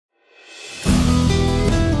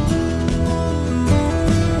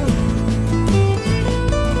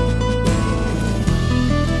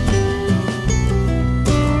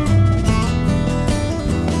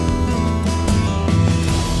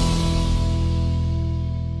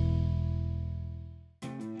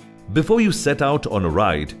Before you set out on a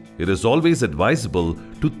ride, it is always advisable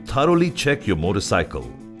to thoroughly check your motorcycle.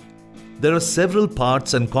 There are several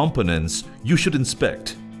parts and components you should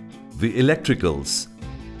inspect: the electricals,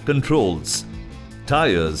 controls,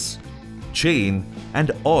 tires, chain,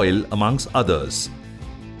 and oil, amongst others.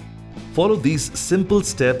 Follow these simple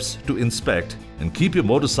steps to inspect and keep your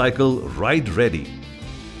motorcycle ride ready.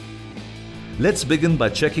 Let's begin by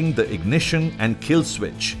checking the ignition and kill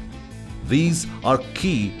switch. These are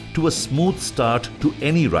key to a smooth start to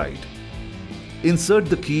any ride. Insert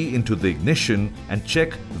the key into the ignition and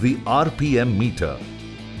check the RPM meter.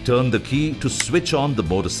 Turn the key to switch on the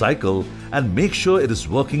motorcycle and make sure it is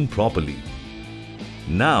working properly.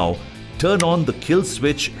 Now, turn on the kill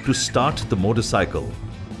switch to start the motorcycle.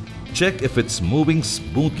 Check if it's moving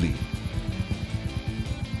smoothly.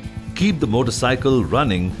 Keep the motorcycle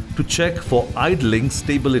running to check for idling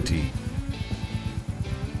stability.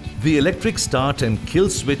 The electric start and kill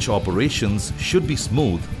switch operations should be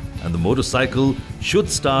smooth and the motorcycle should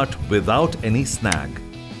start without any snag.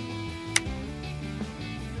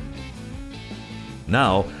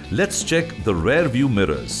 Now, let's check the rear view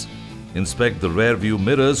mirrors. Inspect the rear view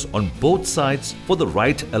mirrors on both sides for the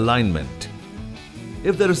right alignment.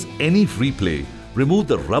 If there is any free play, remove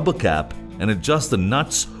the rubber cap and adjust the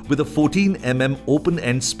nuts with a 14 mm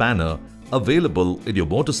open-end spanner available in your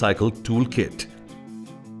motorcycle toolkit.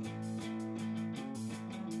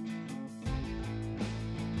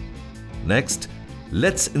 Next,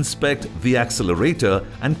 let's inspect the accelerator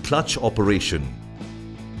and clutch operation.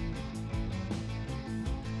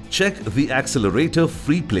 Check the accelerator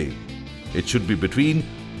free play. It should be between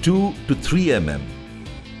 2 to 3 mm.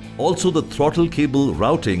 Also, the throttle cable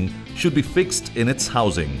routing should be fixed in its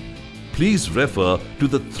housing. Please refer to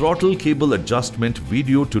the throttle cable adjustment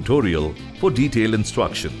video tutorial for detailed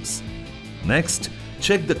instructions. Next,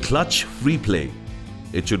 check the clutch free play.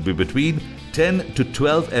 It should be between 10 to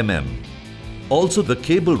 12 mm. Also, the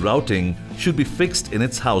cable routing should be fixed in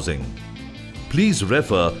its housing. Please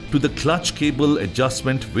refer to the clutch cable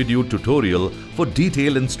adjustment video tutorial for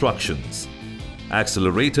detailed instructions.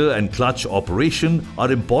 Accelerator and clutch operation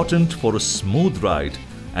are important for a smooth ride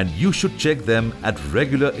and you should check them at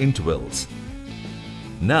regular intervals.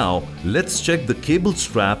 Now, let's check the cable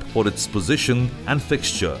strap for its position and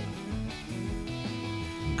fixture.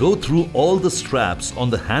 Go through all the straps on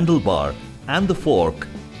the handlebar and the fork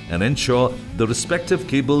and ensure the respective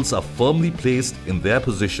cables are firmly placed in their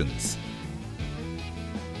positions.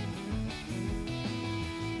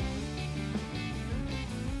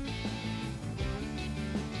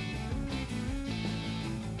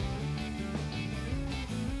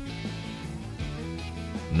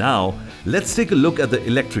 Now, let's take a look at the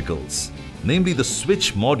electricals, namely the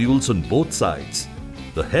switch modules on both sides,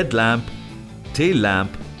 the headlamp, tail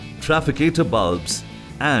lamp, trafficator bulbs,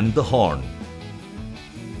 and the horn.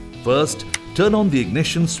 First, turn on the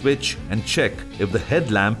ignition switch and check if the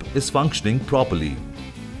headlamp is functioning properly.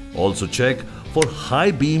 Also check for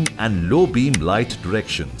high beam and low beam light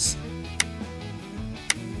directions.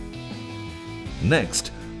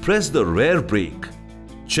 Next, press the rear brake.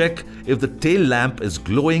 Check if the tail lamp is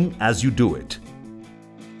glowing as you do it.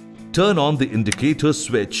 Turn on the indicator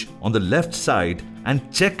switch on the left side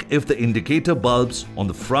and check if the indicator bulbs on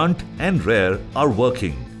the front and rear are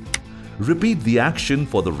working. Repeat the action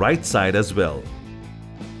for the right side as well.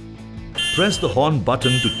 Press the horn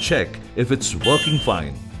button to check if it's working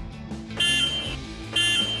fine.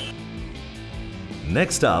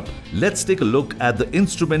 Next up, let's take a look at the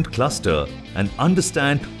instrument cluster and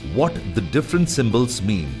understand what the different symbols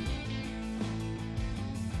mean.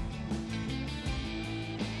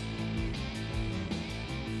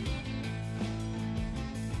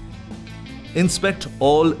 Inspect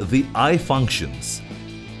all the eye functions.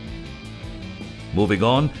 Moving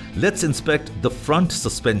on, let's inspect the front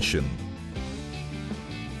suspension.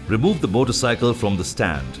 Remove the motorcycle from the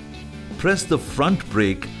stand. Press the front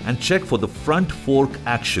brake and check for the front fork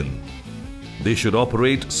action. They should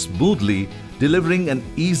operate smoothly, delivering an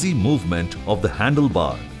easy movement of the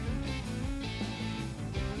handlebar.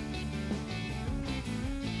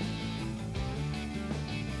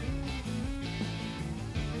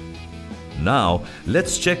 Now,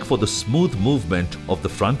 let's check for the smooth movement of the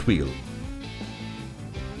front wheel.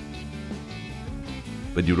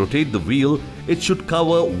 When you rotate the wheel, it should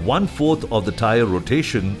cover 1/4 of the tire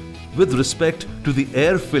rotation with respect to the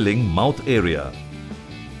air-filling mouth area.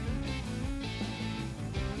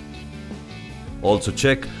 Also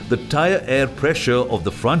check the tire air pressure of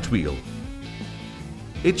the front wheel.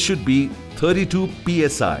 It should be 32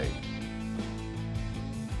 psi.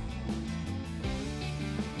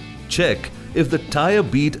 Check if the tire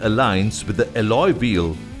bead aligns with the alloy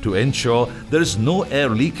wheel to ensure there is no air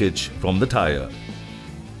leakage from the tire.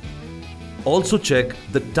 Also check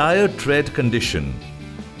the tire tread condition.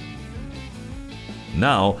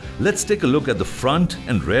 Now let's take a look at the front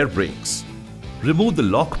and rear brakes. Remove the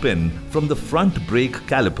lock pin from the front brake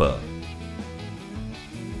caliper.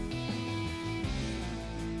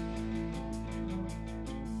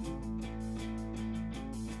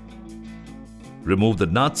 Remove the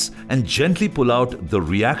nuts and gently pull out the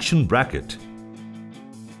reaction bracket.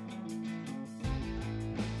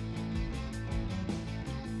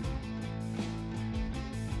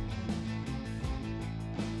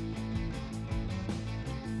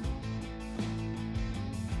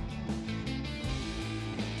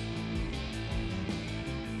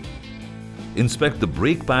 Inspect the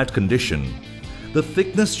brake pad condition. The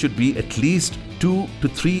thickness should be at least 2 to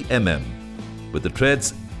 3 mm, with the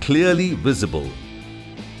treads clearly visible.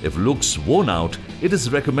 If looks worn out, it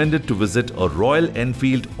is recommended to visit a Royal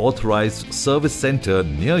Enfield authorized service center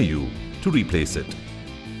near you to replace it.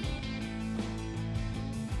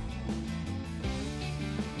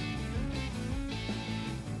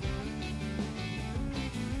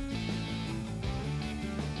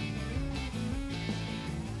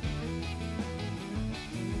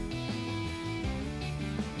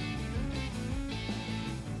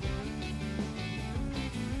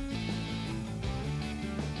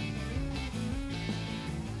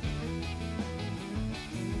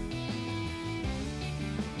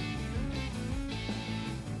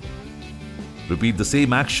 Repeat the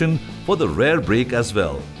same action for the rear brake as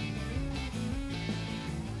well.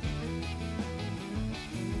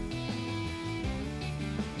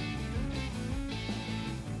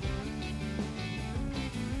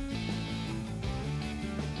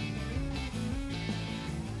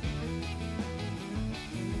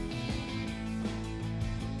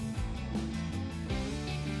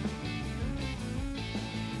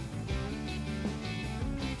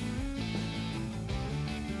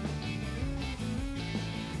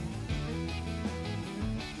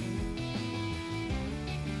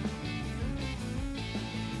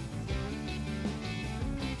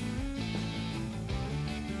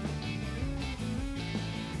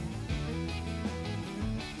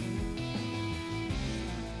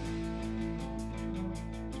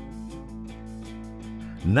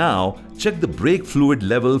 Now check the brake fluid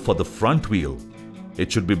level for the front wheel.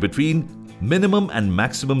 It should be between minimum and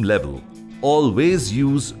maximum level. Always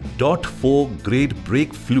use .4 grade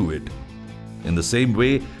brake fluid. In the same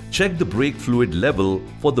way, check the brake fluid level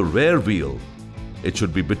for the rear wheel. It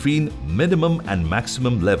should be between minimum and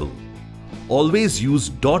maximum level. Always use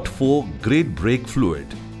 .4 grade brake fluid.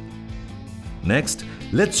 Next,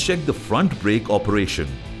 let's check the front brake operation.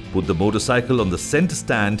 Put the motorcycle on the center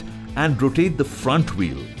stand and rotate the front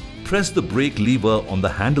wheel. Press the brake lever on the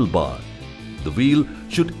handlebar. The wheel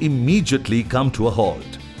should immediately come to a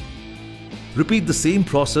halt. Repeat the same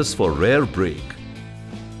process for rear brake.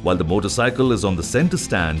 While the motorcycle is on the center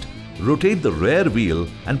stand, rotate the rear wheel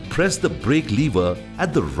and press the brake lever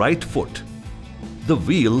at the right foot. The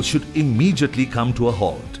wheel should immediately come to a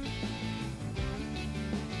halt.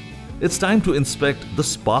 It's time to inspect the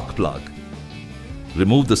spark plug.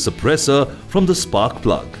 Remove the suppressor from the spark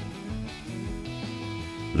plug.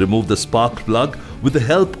 Remove the spark plug with the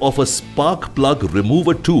help of a spark plug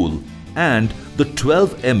remover tool and the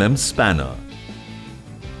 12 mm spanner.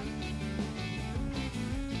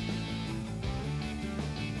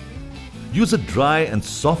 Use a dry and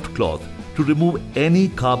soft cloth to remove any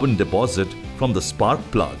carbon deposit from the spark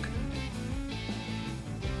plug.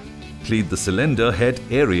 Clean the cylinder head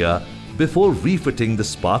area before refitting the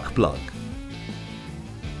spark plug.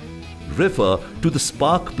 Refer to the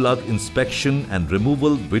spark plug inspection and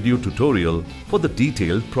removal video tutorial for the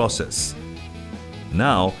detailed process.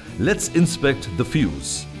 Now let's inspect the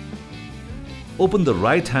fuse. Open the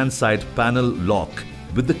right hand side panel lock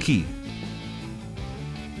with the key.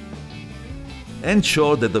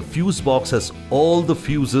 Ensure that the fuse box has all the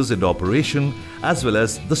fuses in operation as well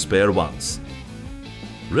as the spare ones.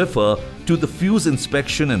 Refer to the fuse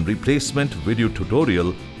inspection and replacement video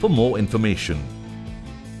tutorial for more information.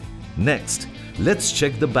 Next, let's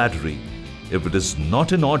check the battery. If it is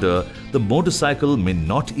not in order, the motorcycle may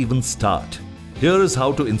not even start. Here is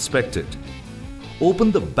how to inspect it.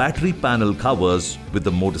 Open the battery panel covers with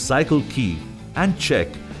the motorcycle key and check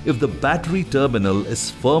if the battery terminal is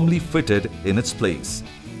firmly fitted in its place.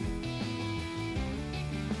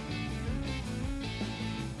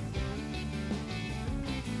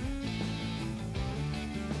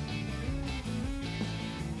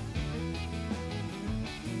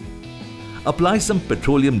 Apply some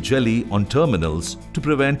petroleum jelly on terminals to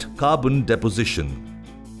prevent carbon deposition.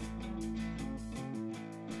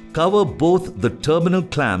 Cover both the terminal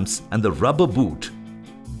clamps and the rubber boot,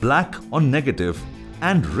 black on negative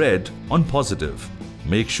and red on positive.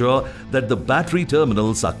 Make sure that the battery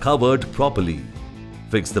terminals are covered properly.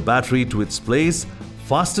 Fix the battery to its place,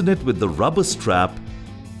 fasten it with the rubber strap,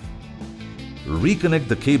 reconnect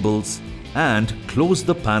the cables and close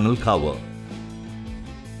the panel cover.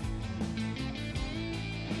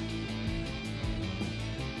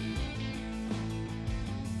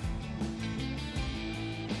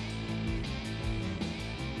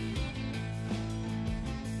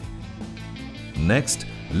 Next,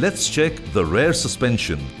 let's check the rear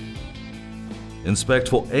suspension. Inspect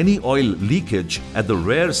for any oil leakage at the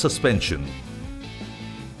rear suspension.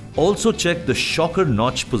 Also check the shocker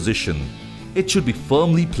notch position. It should be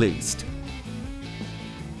firmly placed.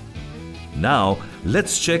 Now,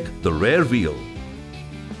 let's check the rear wheel.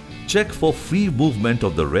 Check for free movement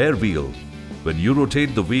of the rear wheel. When you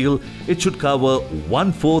rotate the wheel, it should cover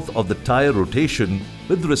 1/4 of the tire rotation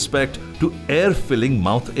with respect to air filling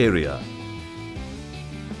mouth area.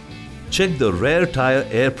 Check the rear tire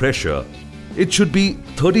air pressure. It should be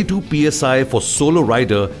 32 psi for solo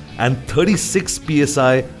rider and 36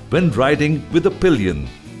 psi when riding with a pillion.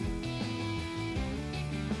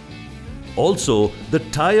 Also, the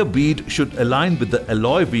tire bead should align with the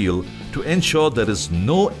alloy wheel to ensure there is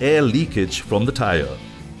no air leakage from the tire.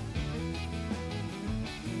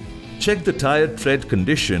 Check the tire tread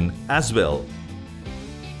condition as well.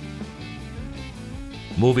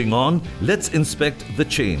 Moving on, let's inspect the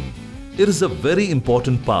chain. It is a very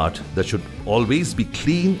important part that should always be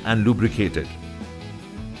clean and lubricated.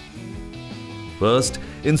 First,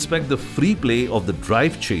 inspect the free play of the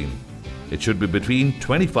drive chain. It should be between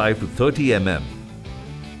 25 to 30 mm.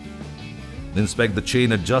 Inspect the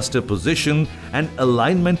chain adjuster position and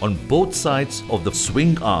alignment on both sides of the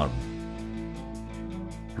swing arm.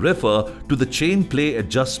 Refer to the chain play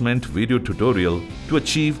adjustment video tutorial to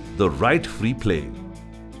achieve the right free play.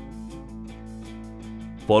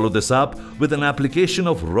 Follow this up with an application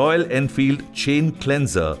of Royal Enfield chain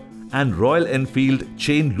cleanser and Royal Enfield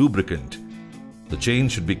chain lubricant. The chain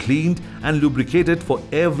should be cleaned and lubricated for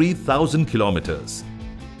every 1000 kilometers.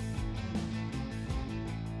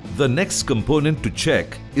 The next component to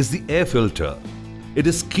check is the air filter. It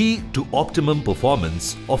is key to optimum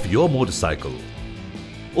performance of your motorcycle.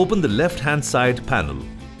 Open the left-hand side panel.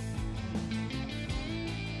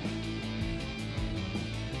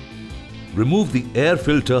 Remove the air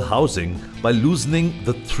filter housing by loosening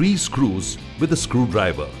the 3 screws with a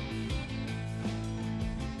screwdriver.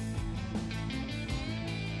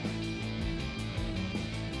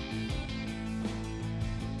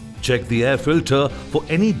 Check the air filter for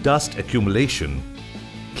any dust accumulation.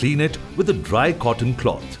 Clean it with a dry cotton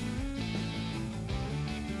cloth.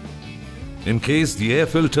 In case the air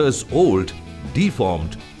filter is old,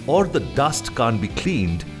 deformed, or the dust can't be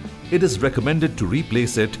cleaned, it is recommended to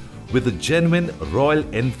replace it with a genuine Royal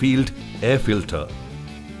Enfield air filter.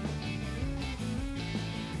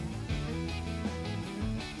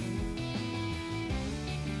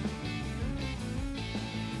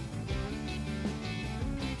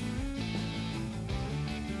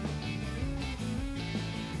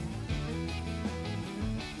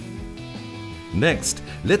 Next,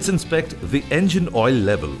 let's inspect the engine oil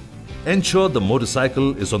level. Ensure the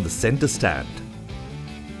motorcycle is on the center stand.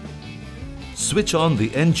 Switch on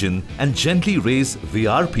the engine and gently raise the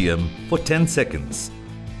RPM for 10 seconds.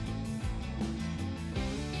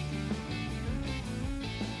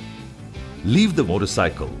 Leave the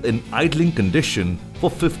motorcycle in idling condition for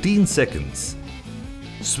 15 seconds.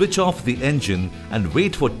 Switch off the engine and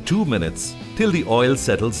wait for 2 minutes till the oil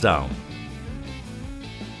settles down.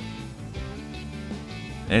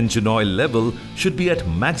 Engine oil level should be at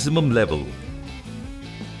maximum level.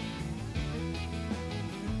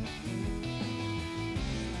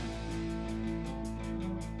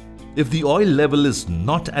 If the oil level is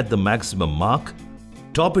not at the maximum mark,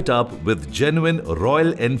 top it up with genuine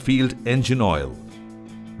Royal Enfield engine oil.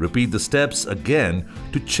 Repeat the steps again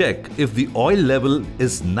to check if the oil level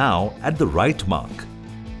is now at the right mark.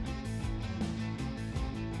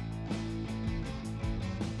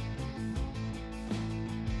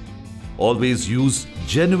 Always use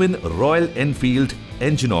genuine Royal Enfield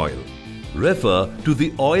engine oil. Refer to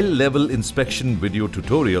the oil level inspection video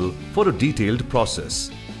tutorial for a detailed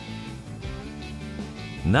process.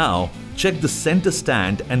 Now, check the center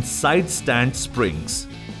stand and side stand springs.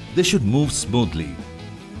 They should move smoothly.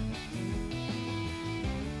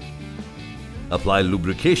 Apply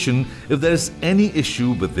lubrication if there is any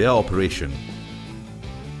issue with their operation.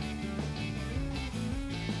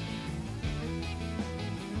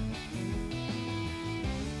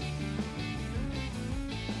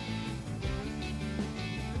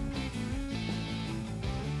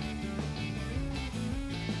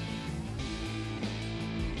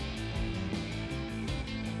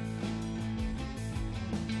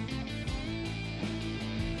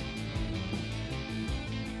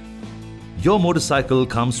 Your motorcycle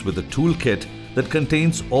comes with a toolkit that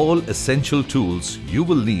contains all essential tools you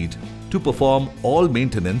will need to perform all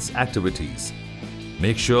maintenance activities.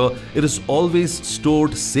 Make sure it is always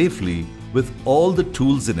stored safely with all the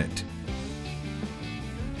tools in it.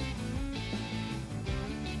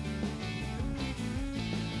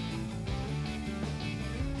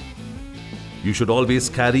 You should always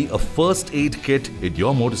carry a first aid kit in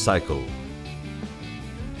your motorcycle.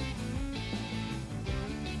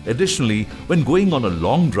 Additionally, when going on a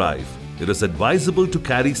long drive, it is advisable to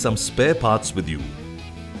carry some spare parts with you.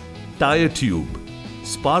 Tire tube,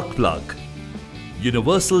 spark plug,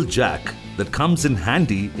 universal jack that comes in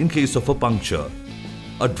handy in case of a puncture,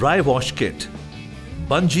 a dry wash kit,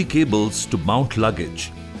 bungee cables to mount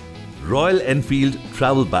luggage, Royal Enfield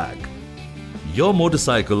travel bag. Your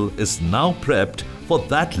motorcycle is now prepped for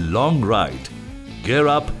that long ride. Gear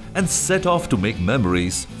up and set off to make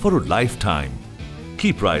memories for a lifetime.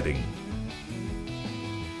 Keep riding.